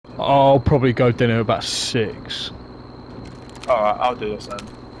I'll probably go dinner about 6. Alright, I'll do this then.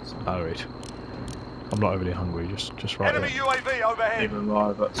 Alright. I'm not overly hungry, just right Enemy there. UAV overhead. Even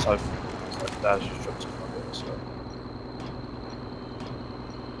more, but so Dad's just dropped some money, so.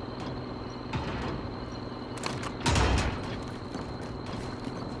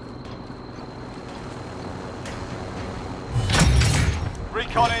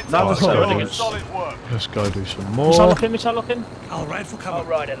 Recon intel. No, Solid, let's- solid work. Let's go do some Missile more. looking, missile looking. I'll ride for cover. I'll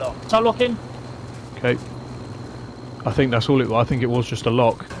ride it lock. Missile looking. Okay. I think that's all it was. I think it was just a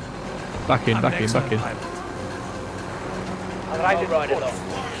lock. Back in, I'm back an in, excellent back in. pilot. I'll ride it lock.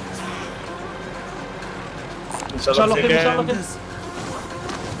 So Missile looking, missile again. looking.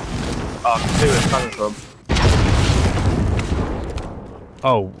 Oh, I can see where it's coming from.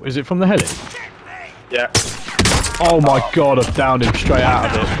 Oh, is it from the heli? Yeah. Oh my god, I've downed him straight out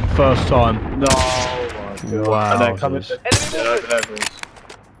of it. First time. No, oh my god. Wow. And they're coming. Jesus. Yeah, there it is.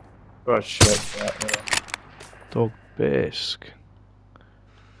 Oh shit. Yeah. Dog Biscuit.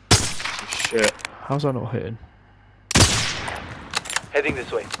 Shit. How's that not hitting? Heading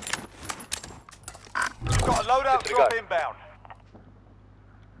this way. You've got a loadout drop inbound.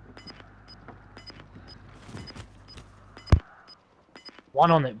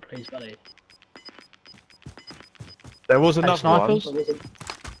 One on it, please, buddy. There was another one. snipers?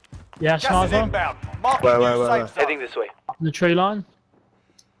 Yeah, Gas is sniper. inbound. Marking Where, new where, where? safe zone. Heading this way. Up in the tree line.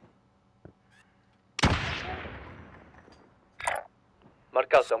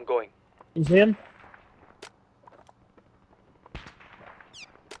 Marcus, I'm going. He's in.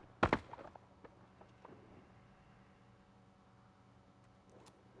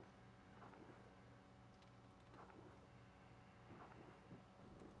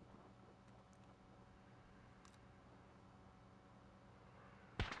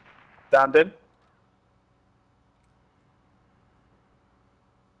 Downed in.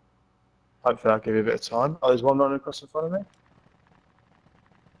 Hopefully I'll give you a bit of time. Oh, there's one running across in front of me.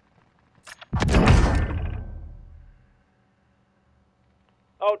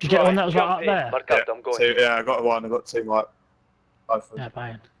 I'll Did you get try. one that was right Jump up in. there? Marcus, I'm going. Two, yeah, I got one. I got two, like both of Yeah, them.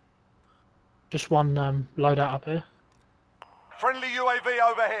 bang. Just one loadout up here. Friendly UAV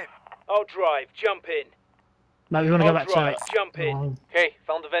overhead. I'll drive. Jump in. Mate, we want to go I'll back to drive. it. Jump in. Oh. Hey,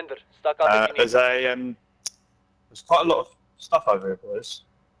 found the vendor. Stuck up if you need. There's there's quite a lot of stuff over here, boys.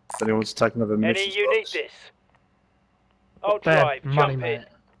 If anyone wants to take another Any mission you need box. this. I'll Bad drive. money, Jump mate. in.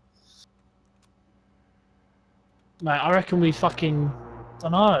 Mate, I reckon we fucking...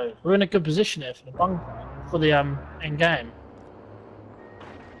 Dunno. We're in a good position here for the bunker. For the end game.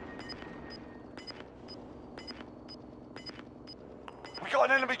 We got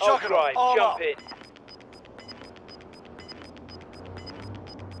an enemy I'll juggernaut. drive. Arm Jump up. in.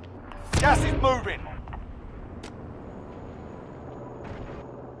 Gas is moving.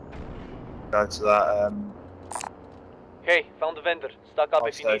 Go to that Hey, found the vendor. Stuck up pump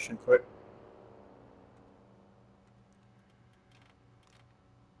if you need. station quick.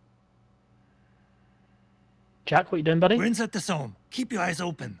 Jack, what you doing, buddy? We're inside the zone. Keep your eyes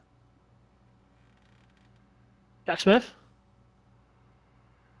open. Jack Smith?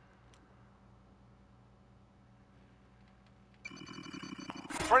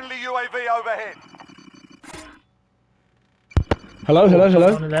 Friendly UAV overhead. Hello, hello, One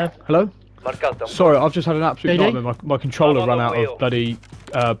hello, in there. hello. Marcus, I'm Sorry, I've just had an absolute JD? nightmare. My controller I'm on ran the out wheel. of bloody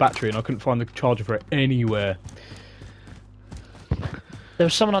battery and I couldn't find the charger for it anywhere. There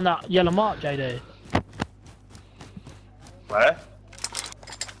was someone on that yellow mark, JD. Where?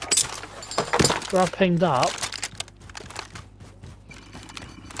 Where I've pinged up.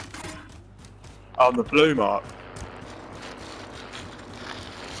 On the blue mark.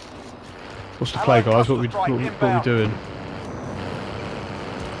 What's the play, guys? What we Inbound. doing?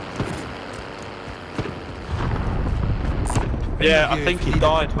 Yeah, I think he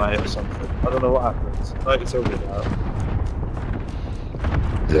died, mate, or something. I don't know what happened. I know what you're talking about.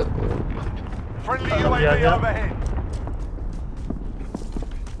 Friendly yeah, UAV yeah. overhead.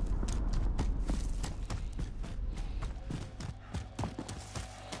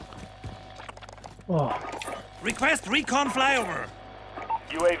 Oh, Request recon flyover.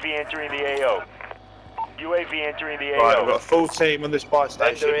 UAV entering the AO. UAV entering the Right, AO. we've got a full team on this buy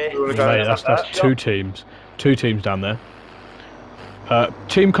station. Vendor We want to go Mate, and that's attack that? two teams. Two teams down there.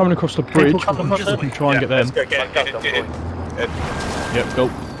 Team coming across the bridge. We coming across can it? try and get them. Let's go, get in, get in, get in. Yep, go.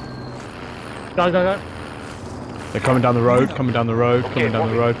 go. They're coming down the road, coming down the road, coming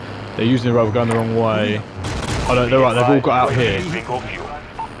down the road. They're using the road, we're going the wrong way. Oh no, they're right, they've all got out here. Bingo fuel.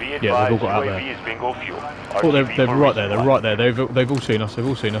 Be Yeah, they've all advised, got out there. UAV is bingo fuel. Oh, they're RTB for right there, they're resupply. right there. They've all seen us, they've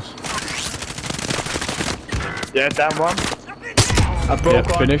all seen us. Yeah, down one. I broke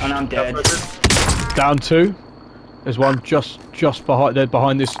one finished. and I'm dead. Down 2. There's one just behind. They're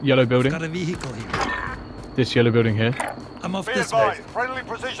behind this yellow building. Got a vehicle here. This yellow building here. I'm off Be this way. advised, friendly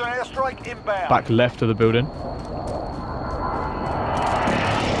precision airstrike inbound. Back left of the building.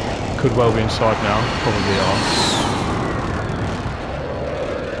 Could well be inside now. Probably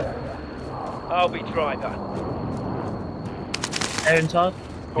are. I'll be driver. They're inside.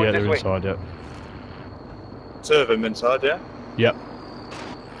 Going Yeah, this they're way. inside. Yep. 2 of them inside, yeah? Yep.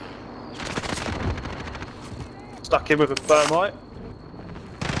 Stuck in with a thermite.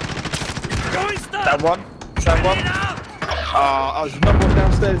 Going stop! Down 1. Down 1. There's another one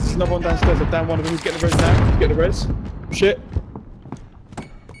downstairs. There's another one downstairs. I'm down 1 of them. He's getting the res now. He's getting the res. Shit.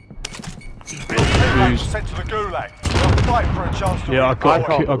 Teammate was sent to the gulag. They'll fight for a chance to Yeah, I got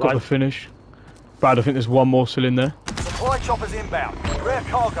redeploy. the finish. Brad, I think there's one more still in there. Supply choppers inbound. Rare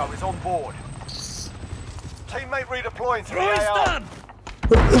cargo is on board. Teammate redeploying to the Throwing AO.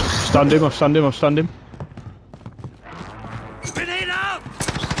 stun! Stunned him. I've stunned him. I've stunned him. Grenade out!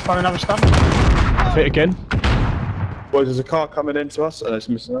 Find another stun. Hit again. Boys, there's a car coming into us. It's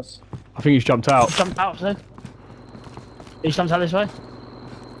missing us. I think he's jumped out. Jumped out, so. He jumped out this way.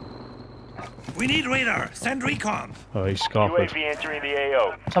 We need radar. Send recon. Oh, he's scarpered. UAV entering the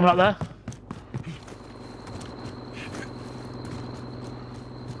AO. Someone up there.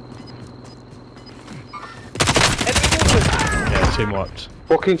 Yeah, team wiped.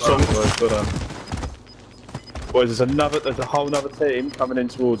 Fucking song. Boys, there's a whole other team coming in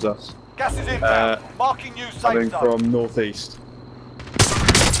towards us. Gas is inbound. Marking new Coming safe zone. from northeast.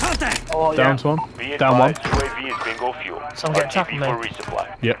 Contact! Oh, Down yeah. to one. Be Down one. advised, UAV is bingo fuel. Someone get RTB tapping for me.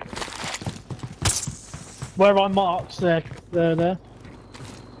 resupply. Yep. Where I marked, they're there.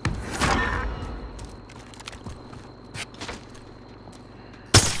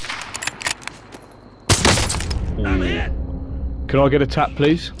 I'm hit! Can I get a tap,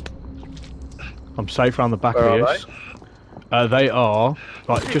 please? I'm safe around the back Where of are this. They are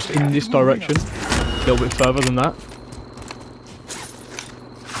like just in this direction, a little bit further than that.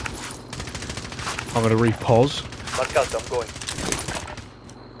 I'm gonna repause. Mark out, I'm going.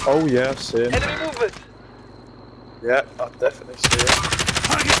 Oh yeah, I see him. Enemy movement! Yeah, I definitely see him.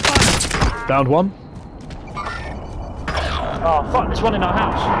 Target spotted! Downed one. Oh, fuck, there's one in our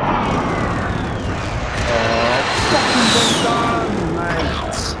house.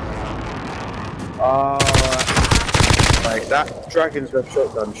 Mate, that Dragon's Breath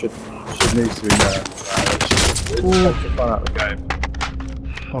shotgun should need to be there. It's takes the fun out of the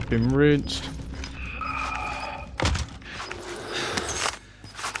game. I've been rinsed.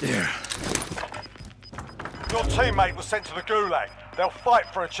 There. Your teammate was sent to the gulag. They'll fight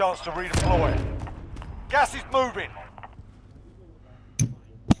for a chance to redeploy. Gas is moving.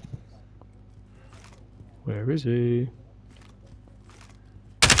 Where is he?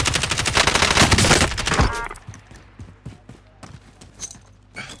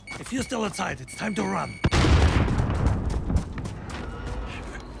 If you're still inside, it's time to run.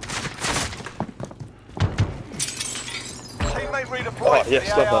 Teammate redeploying Oh to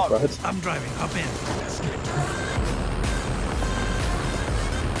yes, the love AO. that, Brad. I'm driving. Hop in.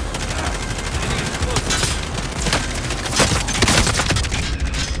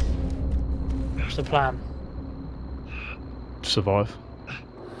 What's the plan? Survive.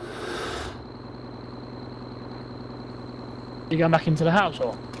 You going back into the house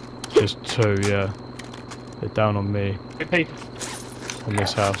or? Just 2, yeah. They're down on me, Good people. on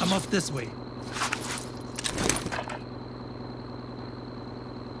this house. I'm off this way.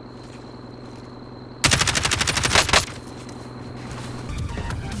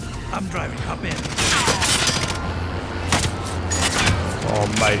 I'm driving. Hop in. Oh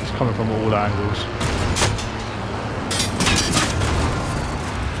mate, it's coming from all angles.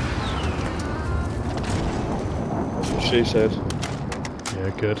 That's what she said. Yeah,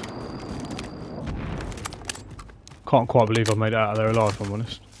 good. Can't quite believe I've made it out of there alive, if I'm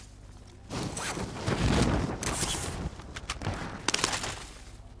honest.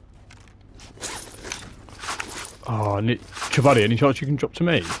 Oh, Chavadi, any chance you can drop to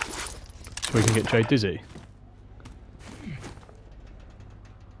me? So we can get Jay dizzy?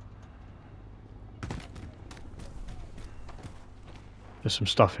 There's some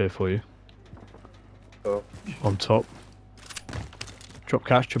stuff here for you. Oh. On top. Drop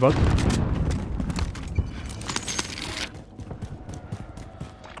cash, Chabud.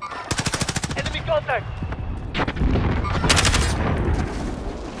 Enemy contact!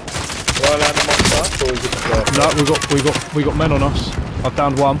 Do I land them on stuff, or is it No, we got men on us. I've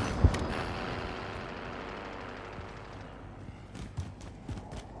downed one.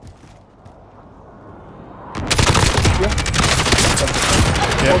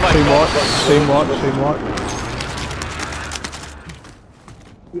 Team white, team white, team white.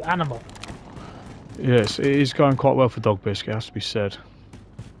 You animal. Yes, it is going quite well for Dog Biscuit, has to be said.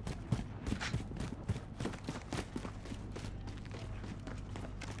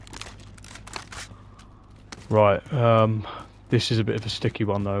 Right, this is a bit of a sticky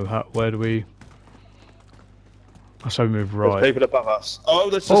one though. Where do we... I say we move right. There's people above us. Oh,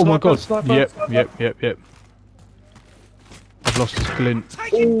 there's a Oh sniper, my god, sniper, yep, sniper. yep. I've lost his glint.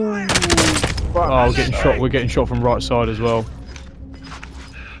 Taking fire! Oh, we're getting shot from right side as well.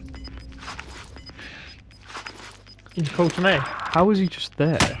 He's called to me. How is he just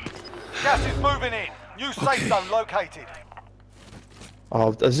there? Gas is moving in. New safe zone located.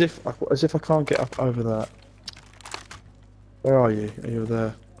 Oh, as if I can't get up over that. Where are you? Are you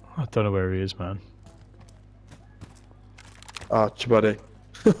there? I don't know where he is, man. Ah, buddy.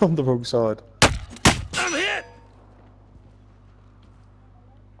 On the wrong side. I'm hit!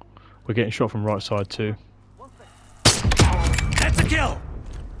 We're getting shot from right side too. That's a kill!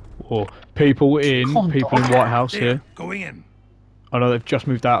 Or people in White House There, here. going in. I know they've just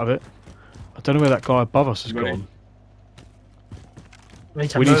moved out of it. I don't know where that guy above us has Ready? gone. We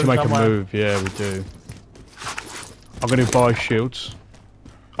We need to make somewhere. a move, yeah we do. I'm going to buy shields.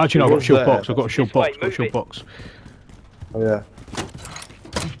 Actually no, I've got a Who's shield there? box, I've got a shield This box, way, I've got a move shield it. box. Oh yeah.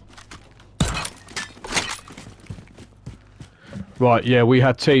 Right, yeah, we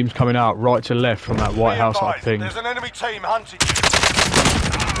had teams coming out right to left from that White Be House, I advised, think. there's an enemy team hunting you.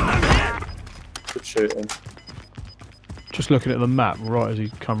 Good shooting. Just looking at the map right as he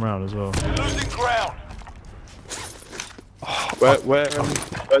come round as well. You're losing ground.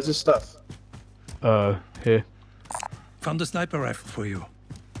 Where's this stuff? Here. Found a sniper rifle for you.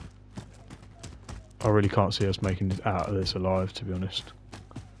 I really can't see us making it out of this alive, to be honest.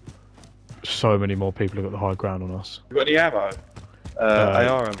 So many more people have got the high ground on us. You got any ammo?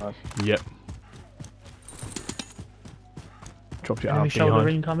 AR ammo. Yep. Dropped it Enemy out shoulder behind.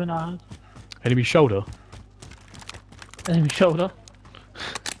 incoming, I heard. Enemy shoulder? Enemy shoulder.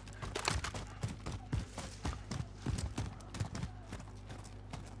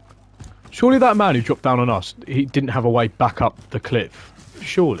 Surely that man who dropped down on us, he didn't have a way back up the cliff.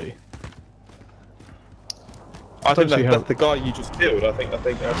 Surely. I think Don't see how- that's the guy you just killed. I think that's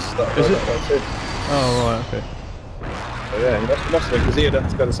that. Is it? That guy too. Oh, right, okay. So yeah, he must have been because he'd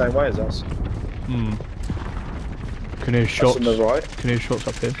have to go the same way as us. Hmm. Can hear That's shots. on the right. Can hear shots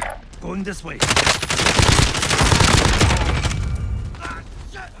up here. Going this way.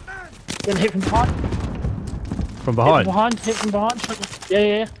 Then hit from behind. From behind? Hit from behind.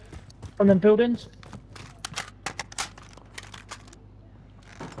 Yeah. From them buildings.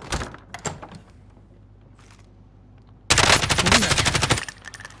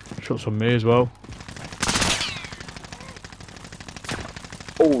 Shots on me as well.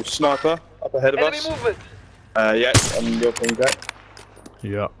 Oh, sniper up ahead of Enemy us. movement. Yeah, on your thing, Jack.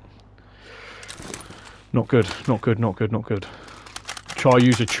 Yeah. Not good, not good, not good, not good. Try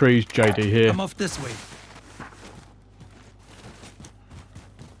use the trees, JD, here. I'm off this way.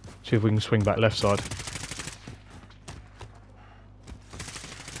 See if we can swing back left side.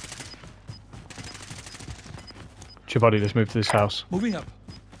 Chibuddy, let's move to this house. Moving up.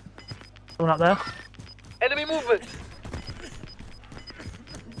 Someone up there. Enemy movement.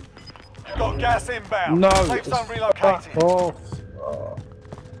 You've got gas inbound. No. Safe zone relocated. Oh.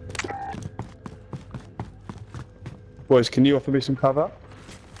 Boys, can you offer me some cover?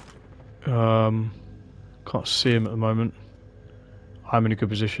 Can't see him at the moment. I'm in a good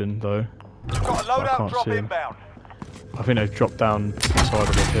position though. You've got a I loadout can't drop see him. inbound. I think they've dropped down the side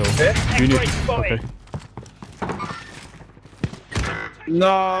of the hill. Yeah? Do you need? X-ray spotted. Okay.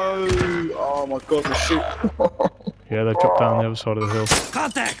 No. Oh my God, the shoot. Yeah, they've dropped down the other side of the hill.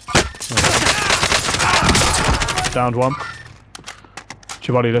 Contact! Downed one.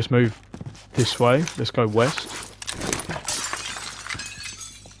 Chibuddy, let's move this way. Let's go west.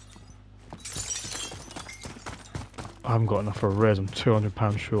 I haven't got enough for a res. I'm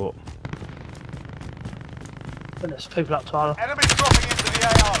 £200 short. There's people up to our... Enemies dropping into the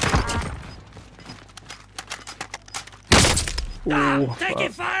AR. Ooh, Taking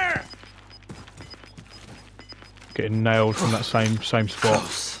fire! getting nailed from that same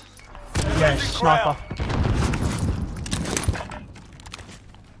spot. Yeah, sniper.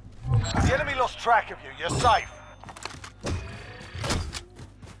 The enemy lost track of you. You're safe.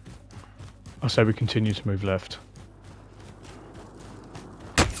 I say we continue to move left.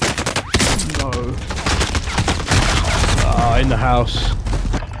 No. Ah, in the house.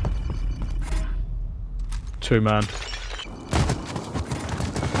 2 man.